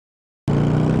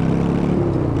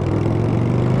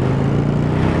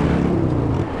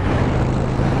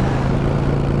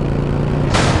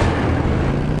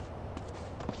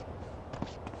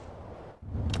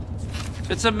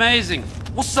It's amazing.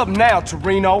 What's up now,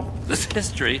 Torino? This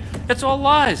history, it's all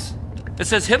lies. It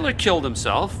says Hitler killed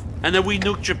himself, and that we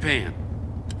nuked Japan.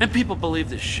 And people believe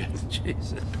this shit.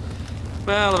 Jesus.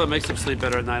 Well, if it makes them sleep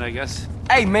better at night, I guess.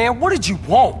 Hey, man, what did you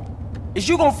want? Is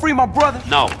you gonna free my brother?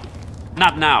 No,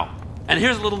 not now. And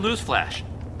here's a little news flash.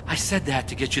 I said that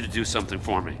to get you to do something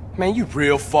for me. Man, you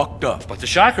real fucked up. But the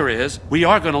shocker is, we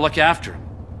are gonna look after him.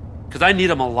 Because I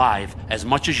need him alive as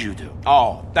much as you do.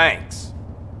 Oh, thanks.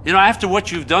 You know, after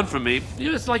what you've done for me,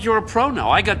 it's like you're a pro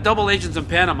now. I got double agents in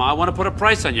Panama. I want to put a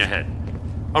price on your head.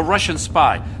 A Russian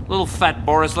spy, little fat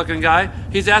Boris-looking guy.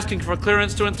 He's asking for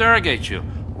clearance to interrogate you.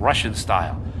 Russian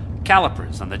style.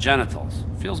 Calipers on the genitals.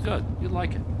 Feels good. You'd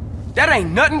like it. That ain't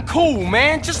nothing cool,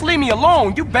 man. Just leave me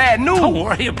alone. You bad news. Don't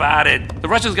worry about it. The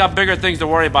Russians got bigger things to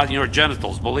worry about than your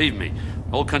genitals, believe me.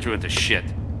 The whole country went to shit.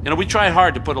 You know, we tried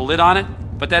hard to put a lid on it,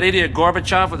 but that idiot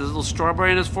Gorbachev with his little strawberry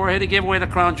in his forehead, he gave away the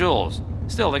crown jewels.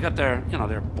 Still, they got their,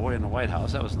 their boy in the White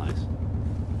House. That was nice.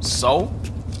 So?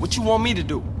 What you want me to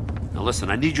do? Now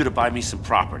listen, I need you to buy me some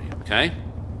property, okay?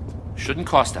 Shouldn't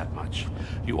cost that much.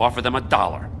 You offer them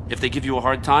 $1. If they give you a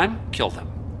hard time, kill them.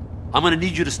 I'm gonna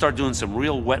need you to start doing some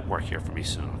real wet work here for me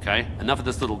soon, okay? Enough of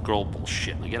this little girl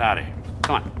bullshit. Now get out of here.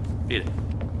 Come on, beat it.